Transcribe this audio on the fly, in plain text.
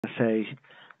say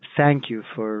thank you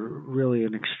for really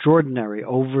an extraordinary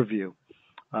overview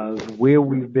of where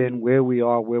we've been, where we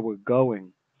are, where we're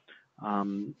going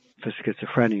for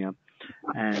schizophrenia.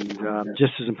 And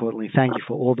just as importantly, thank you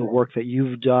for all the work that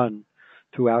you've done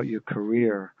throughout your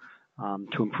career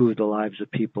to improve the lives of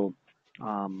people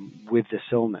with this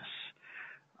illness.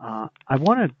 I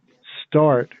want to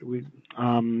start. We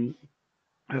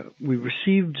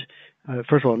received,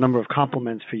 first of all, a number of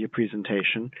compliments for your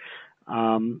presentation,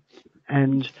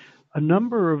 and a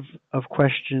number of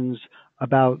questions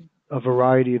about a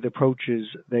variety of approaches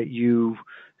that you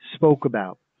spoke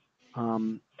about.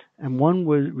 And one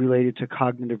was related to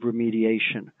cognitive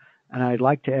remediation. And I'd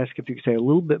like to ask if you could say a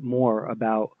little bit more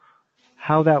about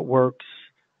how that works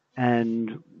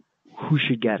and who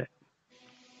should get it.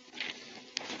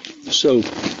 So,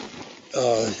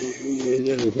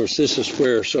 and of course, this is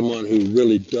where someone who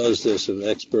really does this, an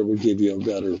expert, will give you a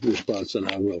better response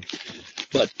than I will.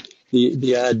 But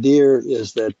the idea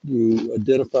is that you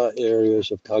identify areas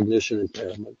of cognition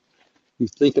impairment. You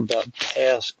think about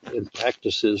tasks and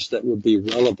practices that would be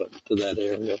relevant to that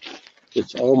area.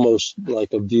 It's almost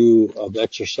like a view of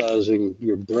exercising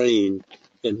your brain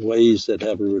in ways that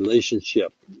have a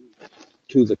relationship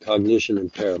to the cognition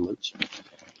impairments,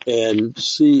 and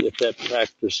see if that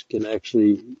practice can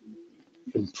actually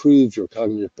improve your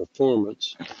cognitive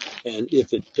performance. And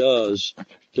if it does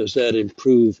that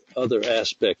improve other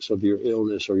aspects of your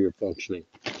illness or your functioning?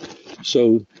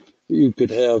 So you could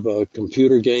have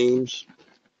computer games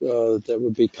that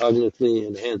would be cognitively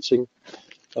enhancing,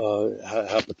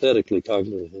 hypothetically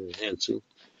cognitively enhancing.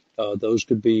 Those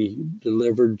could be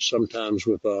delivered sometimes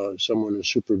with someone in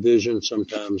supervision,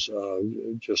 sometimes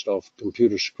just off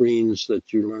computer screens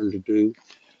that you learn to do.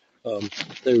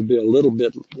 There would be a little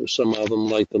bit, some of them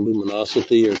like the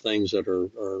luminosity or things that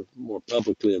are more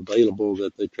publicly available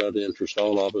that they try to interest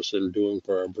all of us in doing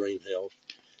for our brain health.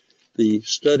 The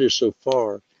studies so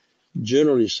far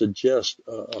generally suggest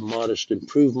a modest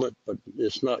improvement, but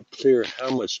it's not clear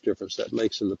how much difference that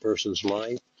makes in the person's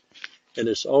life. And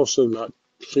it's also not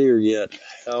clear yet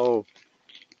how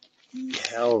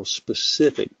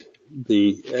specific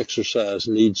the exercise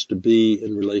needs to be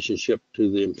in relationship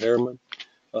to the impairment.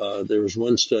 There was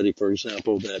one study, for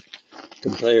example, that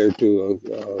compared to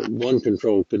one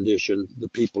controlled condition, the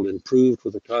people improved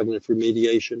with the cognitive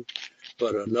remediation,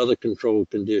 but another controlled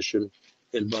condition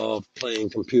involved playing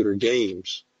computer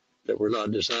games that were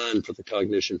not designed for the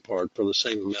cognition part for the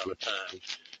same amount of time.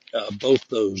 Both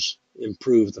those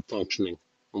improved the functioning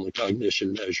on the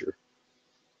cognition measure.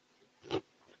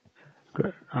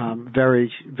 Good.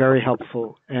 Very, very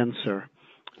helpful answer.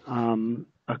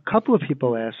 A couple of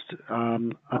people asked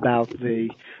about the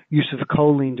use of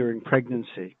choline during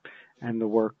pregnancy and the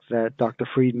work that Dr.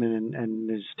 Friedman and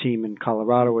his team in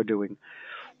Colorado are doing.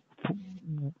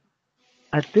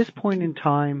 At this point in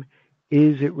time,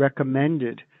 is it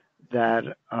recommended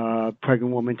that a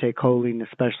pregnant woman take choline,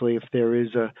 especially if there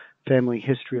is a family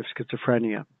history of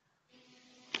schizophrenia?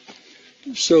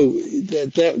 So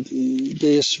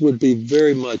this would be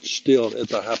very much still at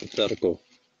the hypothetical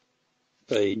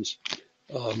phase.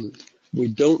 We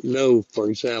don't know, for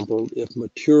example, if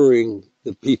maturing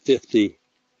the P50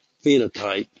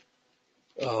 phenotype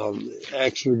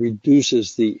actually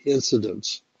reduces the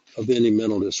incidence of any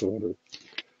mental disorder.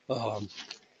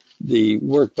 The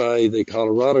work by the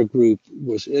Colorado group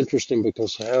was interesting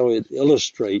because how it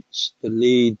illustrates the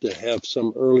need to have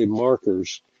some early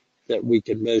markers that we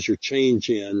can measure change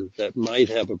in that might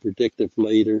have a predictive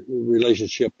later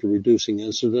relationship to reducing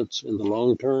incidence in the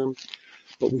long term,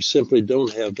 but we simply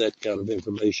don't have that kind of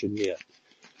information yet.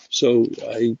 So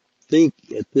I think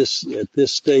at this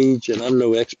stage, and I'm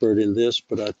no expert in this,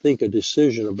 but I think a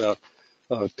decision about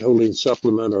choline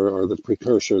supplement or the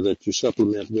precursor that you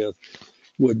supplement with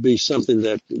would be something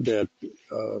that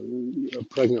a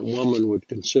pregnant woman would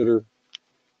consider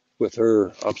with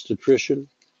her obstetrician,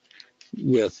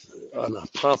 with an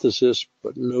hypothesis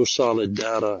but no solid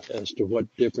data as to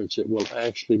what difference it will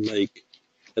actually make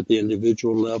at the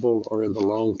individual level or in the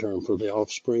long term for the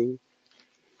offspring.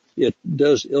 It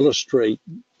does illustrate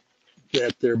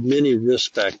that there are many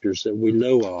risk factors that we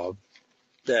know of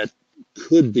that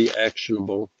could be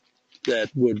actionable,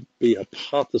 that would be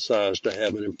hypothesized to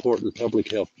have an important public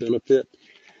health benefit,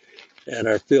 and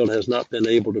our field has not been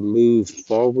able to move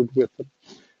forward with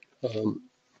them.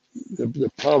 The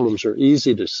problems are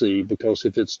easy to see because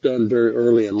if it's done very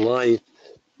early in life,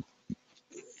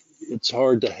 it's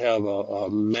hard to have a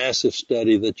massive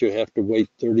study that you have to wait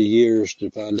 30 years to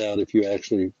find out if you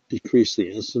actually decrease the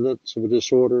incidence of a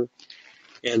disorder.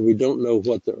 And we don't know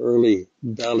what the early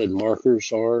valid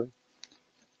markers are.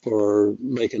 for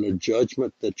making a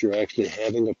judgment that you're actually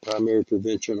having a primary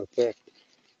prevention effect.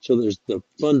 So the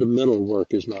fundamental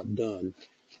work is not done.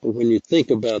 But when you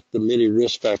think about the many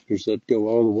risk factors that go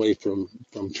all the way from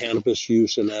cannabis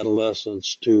use in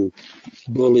adolescence to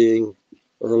bullying,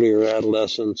 earlier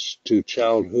adolescence, to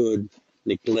childhood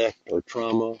neglect or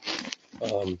trauma,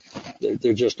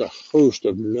 there are just a host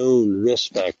of known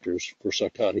risk factors for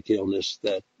psychotic illness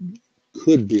that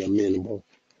could be amenable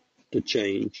to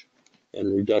change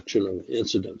and reduction of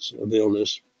incidence of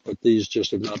illness, but these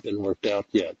just have not been worked out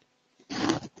yet.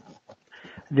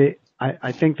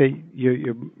 I think that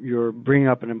you're bringing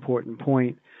up an important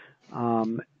point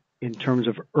in terms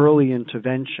of early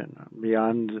intervention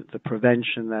beyond the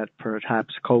prevention that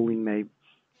perhaps choline may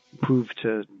prove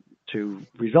to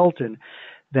result in.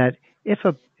 That if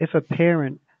a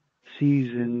parent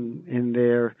sees in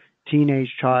their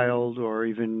teenage child or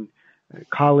even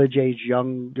college age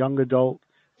young adult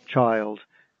child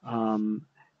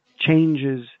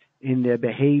changes in their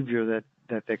behavior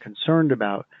that they're concerned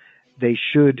about, they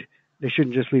shouldn't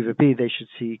just leave it be. They should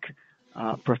seek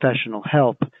professional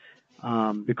help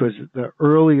because the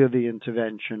earlier the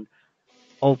intervention,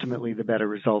 ultimately the better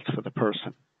results for the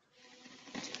person.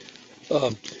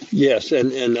 Yes,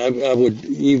 and I would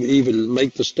even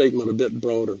make the statement a bit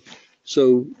broader.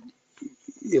 So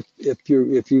if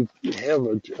you have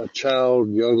a child,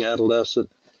 young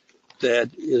adolescent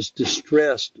that is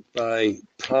distressed by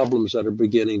problems that are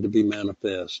beginning to be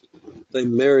manifest, they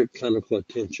merit clinical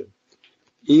attention.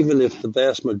 Even if the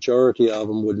vast majority of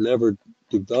them would never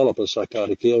develop a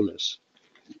psychotic illness,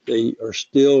 they are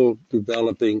still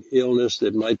developing illness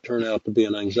that might turn out to be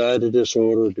an anxiety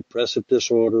disorder, a depressive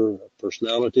disorder, a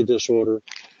personality disorder,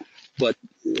 but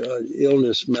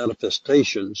illness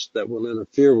manifestations that will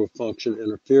interfere with function,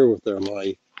 interfere with their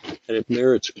life, and it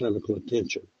merits clinical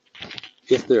attention.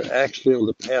 If they're actually on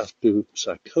the path to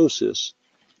psychosis,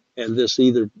 and this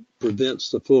either prevents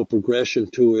the full progression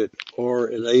to it or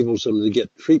enables them to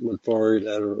get treatment for it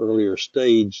at an earlier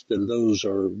stage, then those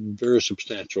are very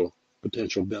substantial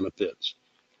potential benefits.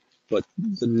 But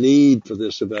the need for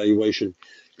this evaluation,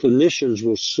 clinicians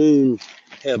will soon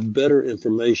have better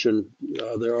information.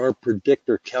 There are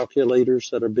predictor calculators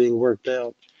that are being worked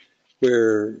out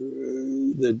where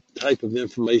the type of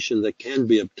information that can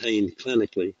be obtained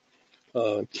clinically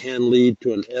can lead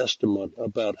to an estimate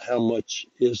about how much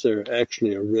is there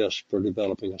actually a risk for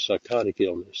developing a psychotic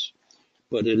illness.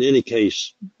 But in any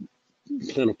case,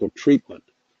 clinical treatment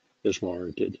is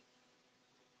warranted.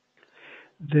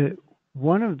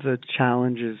 One of the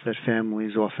challenges that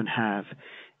families often have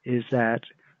is that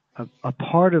a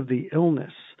part of the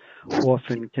illness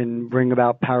often can bring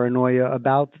about paranoia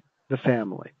about the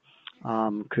family,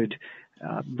 could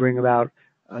bring about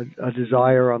a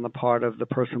desire on the part of the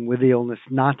person with the illness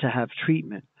not to have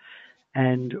treatment.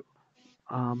 And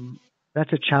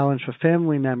that's a challenge for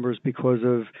family members because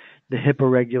of the HIPAA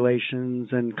regulations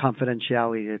and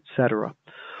confidentiality, et cetera.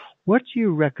 What do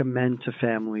you recommend to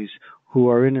families who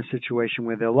are in a situation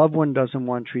where their loved one doesn't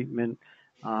want treatment,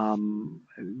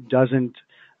 doesn't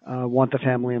want the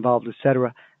family involved, et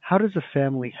cetera? How does a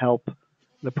family help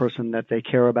the person that they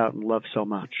care about and love so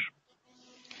much?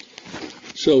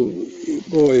 So,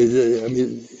 boy, I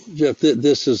mean, Jeff,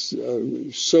 this is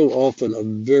so often a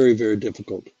very, very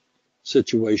difficult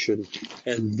situation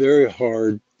and very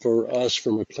hard for us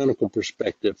from a clinical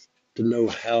perspective to know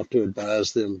how to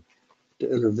advise them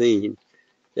to intervene.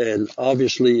 And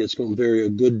obviously, it's going to vary a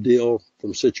good deal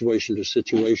from situation to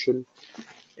situation,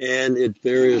 and it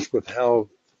varies with how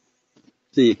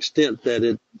the extent that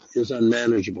it is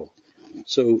unmanageable.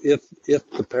 So if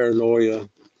the paranoia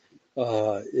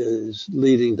is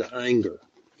leading to anger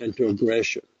and to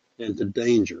aggression and to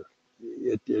danger,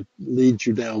 it leads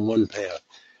you down one path.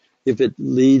 If it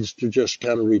leads to just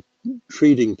kind of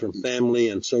retreating from family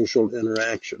and social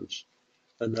interactions,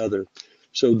 another.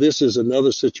 So this is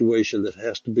another situation that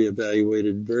has to be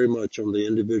evaluated very much on the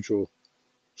individual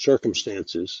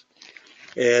circumstances.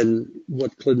 And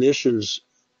what clinicians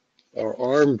are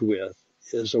armed with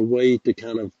is a way to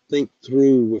kind of think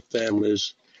through with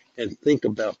families and think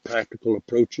about practical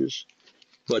approaches.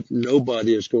 But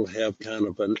nobody is going to have kind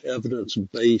of an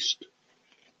evidence-based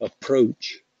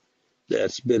approach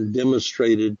that's been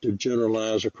demonstrated to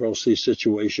generalize across these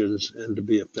situations and to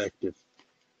be effective.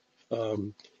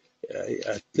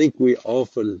 I think we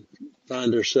often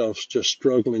find ourselves just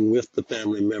struggling with the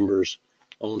family members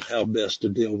on how best to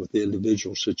deal with the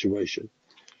individual situation.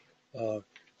 The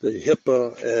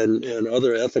HIPAA and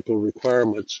other ethical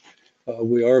requirements,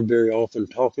 we are very often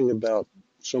talking about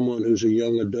someone who's a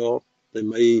young adult. They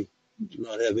may do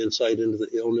not have insight into the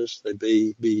illness. They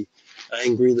may be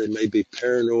angry. They may be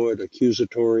paranoid,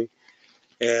 accusatory,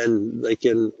 and they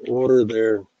can order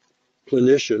their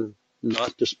clinician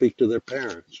not to speak to their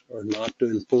parents or not to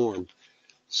inform.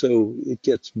 So it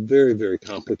gets very, very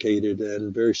complicated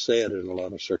and very sad in a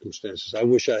lot of circumstances. I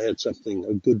wish I had something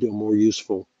a good deal more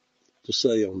useful to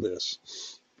say on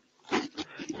this.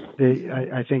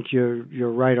 I think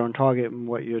you're right on target in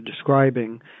what you're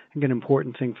describing. I think an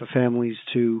important thing for families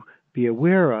to be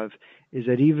aware of is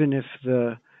that even if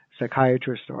the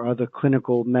psychiatrist or other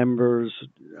clinical members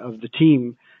of the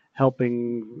team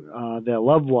helping their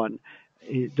loved one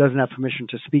doesn't have permission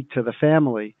to speak to the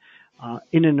family,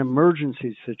 in an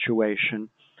emergency situation,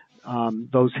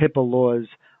 those HIPAA laws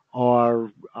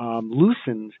are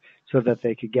loosened so that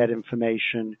they could get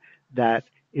information that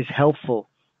is helpful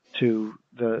to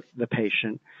the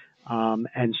patient.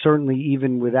 And certainly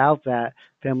even without that,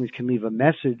 families can leave a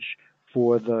message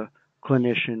for the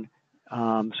clinician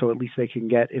so at least they can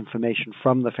get information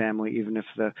from the family even if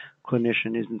the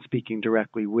clinician isn't speaking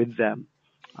directly with them.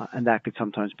 And that could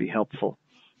sometimes be helpful.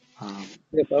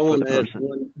 If I want to add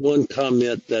one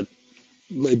comment that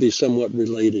may be somewhat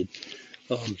related.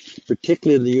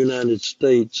 Particularly in the United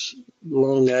States,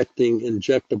 long-acting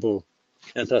injectable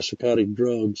antipsychotic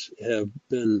drugs have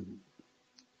been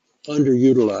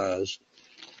underutilized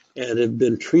and have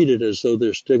been treated as though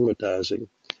they're stigmatizing.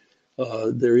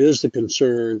 There is the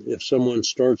concern if someone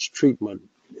starts treatment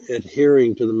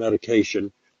adhering to the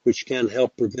medication, which can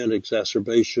help prevent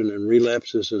exacerbation and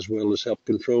relapses as well as help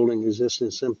controlling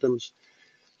existing symptoms,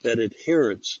 that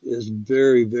adherence is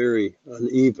very, very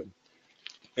uneven.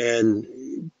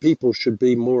 And people should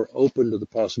be more open to the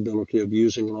possibility of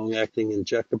using long-acting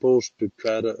injectables to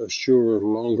try to assure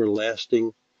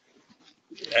longer-lasting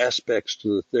aspects to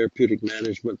the therapeutic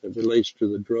management that relates to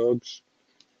the drugs.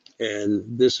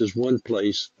 And this is one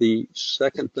place. The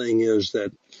second thing is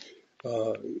that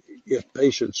if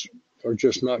patients are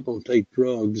just not going to take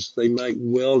drugs, they might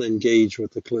well engage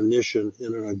with the clinician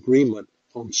in an agreement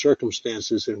on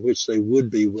circumstances in which they would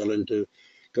be willing to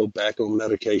go back on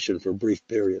medication for brief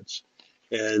periods.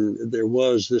 And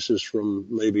this is from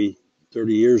maybe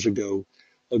 30 years ago,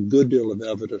 a good deal of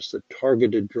evidence that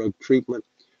targeted drug treatment,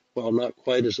 while not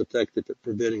quite as effective at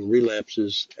preventing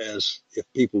relapses as if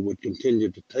people would continue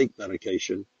to take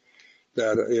medication,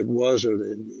 that it was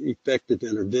an effective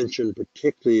intervention,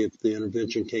 particularly if the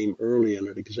intervention came early in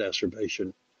an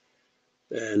exacerbation.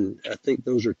 And I think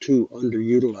those are two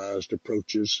underutilized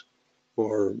approaches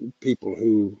for people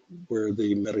where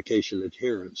the medication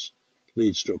adherence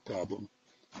leads to a problem.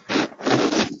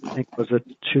 I think those are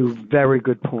two very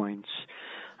good points.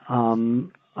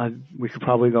 We could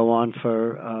probably go on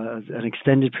for an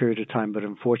extended period of time, but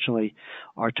unfortunately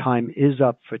our time is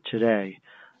up for today.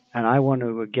 And I want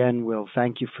to, again, Will,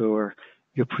 thank you for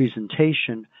your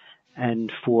presentation and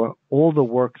for all the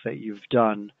work that you've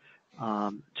done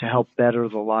to help better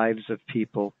the lives of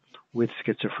people with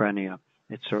schizophrenia.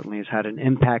 It certainly has had an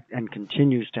impact and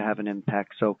continues to have an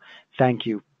impact. So thank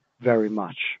you very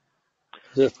much.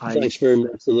 Thanks very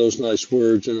much for those nice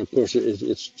words. And of course,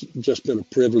 it's just been a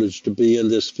privilege to be in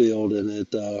this field. And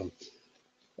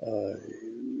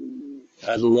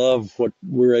I love what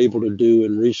we're able to do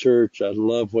in research. I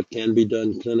love what can be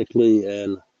done clinically,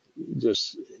 and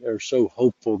just are so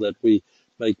hopeful that we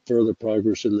make further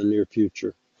progress in the near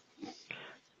future.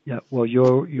 Yeah, well,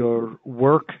 your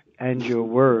work and your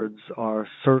words are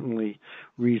certainly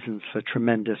reasons for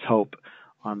tremendous hope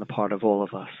on the part of all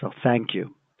of us. So thank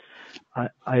you.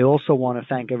 I also want to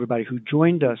thank everybody who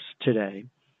joined us today.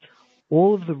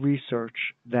 All of the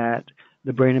research that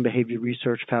the Brain and Behavior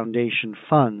Research Foundation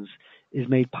funds is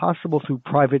made possible through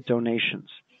private donations.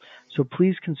 So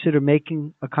please consider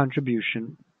making a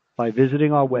contribution by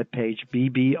visiting our webpage,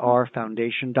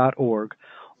 bbrfoundation.org,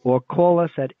 or call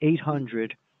us at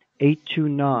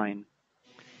 800-829-8289.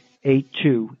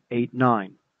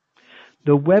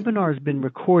 The webinar has been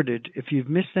recorded. If you've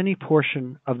missed any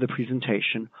portion of the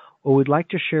presentation or would like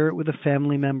to share it with a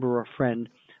family member or friend,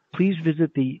 please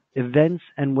visit the Events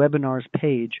and Webinars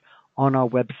page on our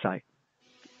website.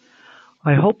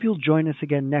 I hope you'll join us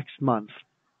again next month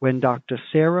when Dr.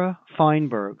 Sarah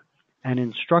Feinberg, an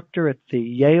instructor at the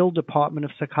Yale Department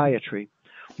of Psychiatry,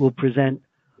 will present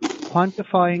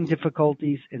Quantifying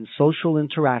Difficulties in Social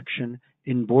Interaction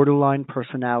in Borderline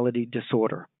Personality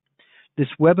Disorder. This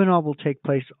webinar will take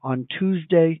place on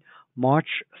Tuesday,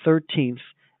 March 13th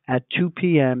at 2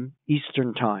 p.m.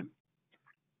 Eastern Time.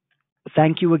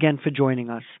 Thank you again for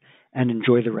joining us, and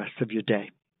enjoy the rest of your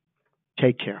day.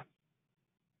 Take care.